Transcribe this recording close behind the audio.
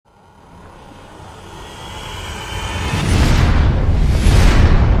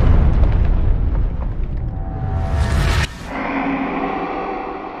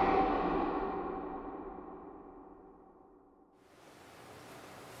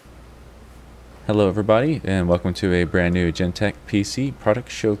Hello everybody, and welcome to a brand new GentechPC product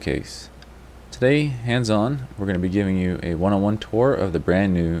showcase. Today, hands-on, we're going to be giving you a one-on-one tour of the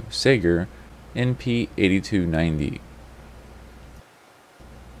brand new Sager NP8290.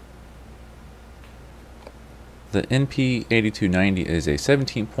 The NP8290 is a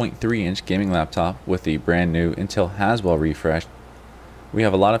 17.3-inch gaming laptop with the brand new Intel Haswell refresh. We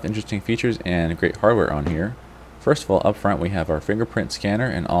have a lot of interesting features and great hardware on here. First of all, up front we have our fingerprint scanner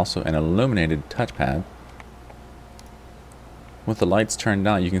and also an illuminated touchpad. With the lights turned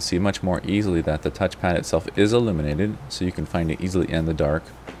down, you can see much more easily that the touchpad itself is illuminated, so you can find it easily in the dark.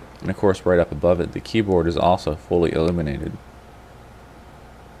 And of course, right up above it, the keyboard is also fully illuminated.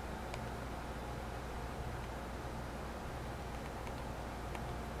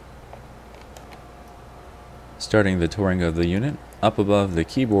 Starting the touring of the unit, up above the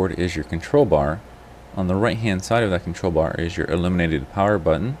keyboard is your control bar. On the right hand side of that control bar is your illuminated power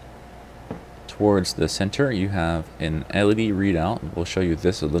button. Towards the center you have an LED readout. We'll show you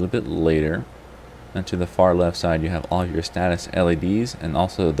this a little bit later. And to the far left side you have all your status LEDs and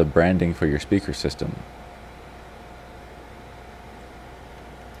also the branding for your speaker system.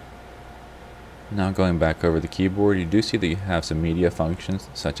 Now going back over the keyboard, you do see that you have some media functions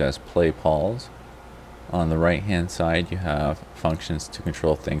such as play, pause. On the right hand side you have functions to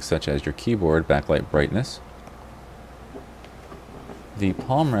control things such as your keyboard backlight brightness. The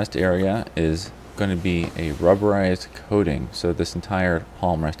palm rest area is going to be a rubberized coating, so this entire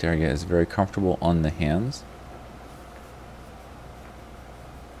palm rest area is very comfortable on the hands.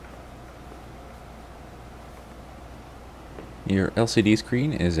 Your LCD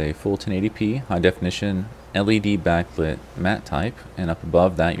screen is a full 1080p high definition LED backlit matte type, and up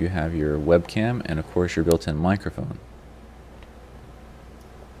above that you have your webcam and of course your built-in microphone.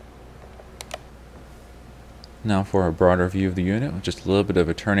 Now for a broader view of the unit, with just a little bit of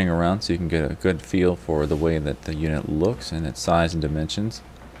a turning around so you can get a good feel for the way that the unit looks and its size and dimensions.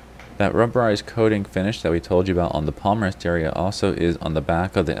 That rubberized coating finish that we told you about on the palm rest area also is on the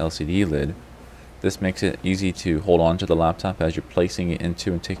back of the LCD lid. This makes it easy to hold on to the laptop as you're placing it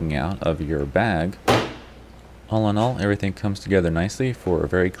into and taking out of your bag. All in all, everything comes together nicely for a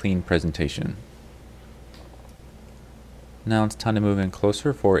very clean presentation. Now it's time to move in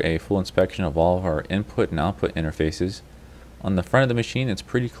closer for a full inspection of all of our input and output interfaces. On the front of the machine it's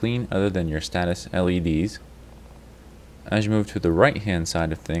pretty clean other than your status LEDs. As you move to the right hand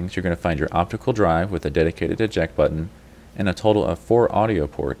side of things, you're going to find your optical drive with a dedicated eject button and a total of 4 audio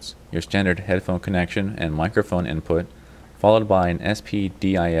ports, your standard headphone connection and microphone input, followed by an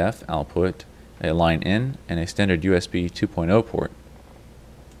SPDIF output, a line in, and a standard USB 2.0 port.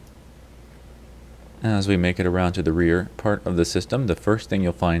 As we make it around to the rear part of the system, the first thing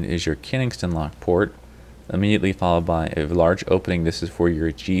you'll find is your Kingston lock port, immediately followed by a large opening. This is for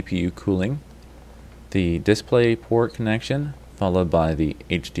your GPU cooling. The display port connection, followed by the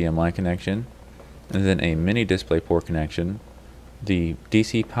HDMI connection, and then a mini display port connection, the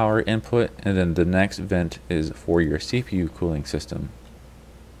DC power input, and then the next vent is for your CPU cooling system.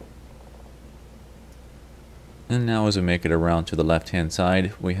 And now as we make it around to the left hand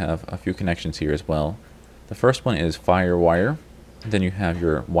side, we have a few connections here as well. The first one is FireWire, then you have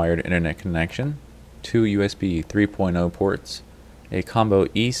your wired internet connection, 2 USB 3.0 ports, a combo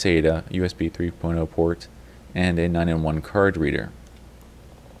eSATA USB 3.0 port, and a 9-in-1 card reader.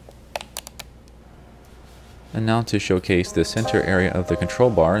 And now to showcase the center area of the control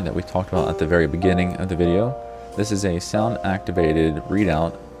bar that we talked about at the very beginning of the video. This is a sound activated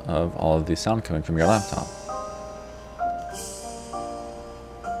readout of all of the sound coming from your laptop.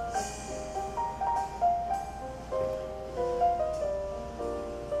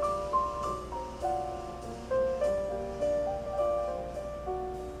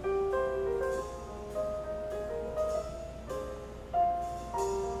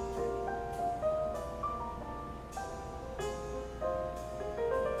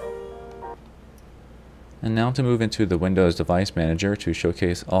 And now to move into the Windows Device Manager to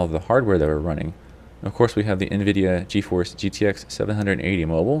showcase all of the hardware that we're running. Of course we have the Nvidia GTX780M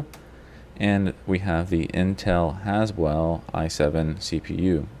mobile, and we have the Intel Haswell i7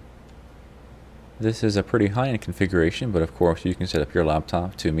 CPU. This is a pretty high-end configuration, but of course you can set up your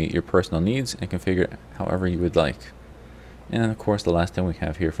laptop to meet your personal needs and configure it however you would like. And of course the last thing we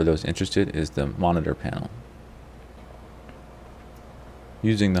have here for those interested is the monitor panel.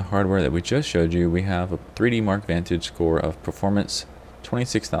 Using the hardware that we just showed you, we have a 3D Mark Vantage score of performance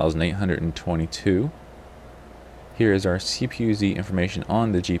 26,822. Here is our CPU-Z information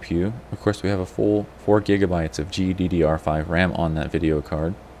on the GPU. Of course, we have a full 4 GB of GDDR5 RAM on that video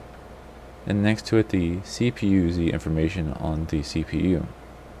card. And next to it, the CPU-Z information on the CPU.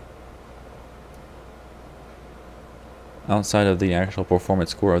 Outside of the actual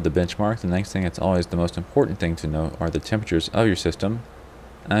performance score of the benchmark, the next thing that's always the most important thing to note are the temperatures of your system.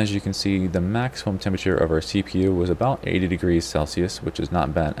 As you can see, the maximum temperature of our CPU was about 80 degrees Celsius, which is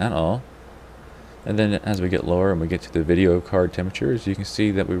not bad at all. And then as we get lower and we get to the video card temperatures, you can see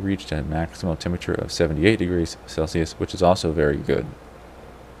that we reached a maximum temperature of 78 degrees Celsius, which is also very good.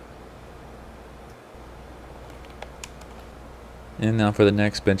 And now for the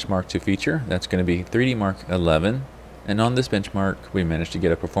next benchmark to feature, that's going to be 3D Mark 11. And on this benchmark, we managed to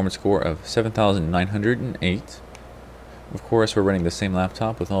get a performance score of 7,908. Of course, we're running the same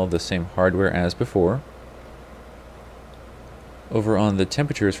laptop with all of the same hardware as before. Over on the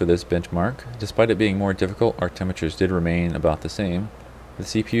temperatures for this benchmark, despite it being more difficult, our temperatures did remain about the same. The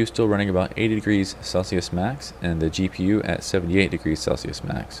CPU is still running about 80 degrees Celsius max, and the GPU at 78 degrees Celsius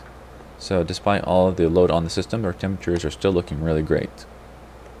max. So despite all of the load on the system, our temperatures are still looking really great.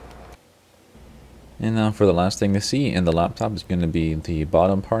 And now for the last thing to see in the laptop is going to be the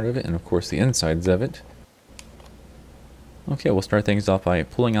bottom part of it, and of course the insides of it. Okay, we'll start things off by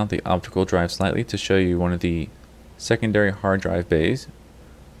pulling out the optical drive slightly to show you one of the secondary hard drive bays.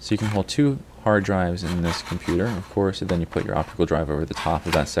 So you can hold two hard drives in this computer, of course, and then you put your optical drive over the top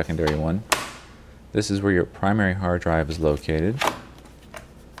of that secondary one. This is where your primary hard drive is located.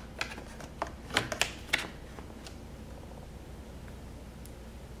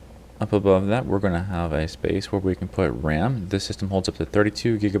 Up above that, we're going to have a space where we can put RAM. This system holds up to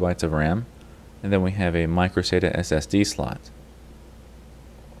 32 gigabytes of RAM. And then we have a microSATA SSD slot.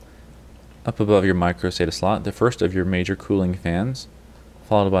 Up above your microSATA slot, the first of your major cooling fans,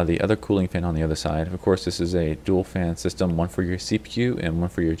 followed by the other cooling fan on the other side. Of course, this is a dual fan system, one for your CPU and one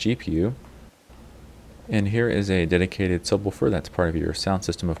for your GPU. And here is a dedicated subwoofer that's part of your sound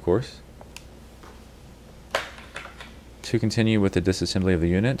system, of course. To continue with the disassembly of the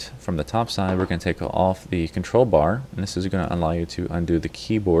unit, from the top side we're going to take off the control bar, and this is going to allow you to undo the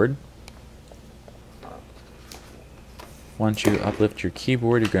keyboard. Once you uplift your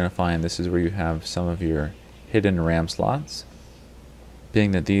keyboard, you're going to find this is where you have some of your hidden RAM slots.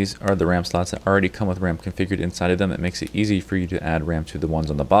 Being that these are the RAM slots that already come with RAM configured inside of them, it makes it easy for you to add RAM to the ones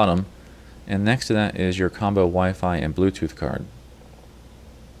on the bottom. And next to that is your combo Wi-Fi and Bluetooth card.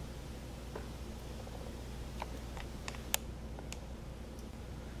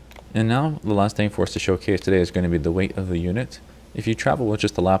 And now, the last thing for us to showcase today is going to be the weight of the unit. If you travel with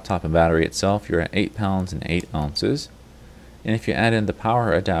just the laptop and battery itself, you're at 8 pounds and 8 ounces. And if you add in the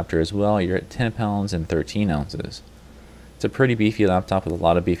power adapter as well, you're at 10 pounds and 13 ounces. It's a pretty beefy laptop with a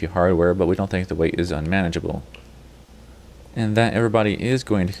lot of beefy hardware, but we don't think the weight is unmanageable. And that, everybody, is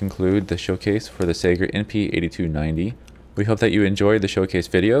going to conclude the showcase for the Sega NP8290. We hope that you enjoyed the showcase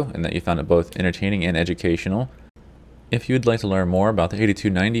video and that you found it both entertaining and educational. If you'd like to learn more about the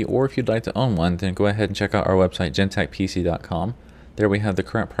 8290, or if you'd like to own one, then go ahead and check out our website, GentechPC.com. There we have the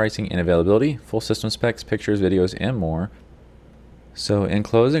current pricing and availability, full system specs, pictures, videos, and more. So in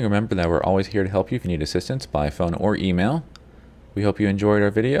closing, remember that we're always here to help you if you need assistance by phone or email. We hope you enjoyed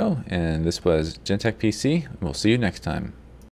our video, and this was GentechPC, and we'll see you next time.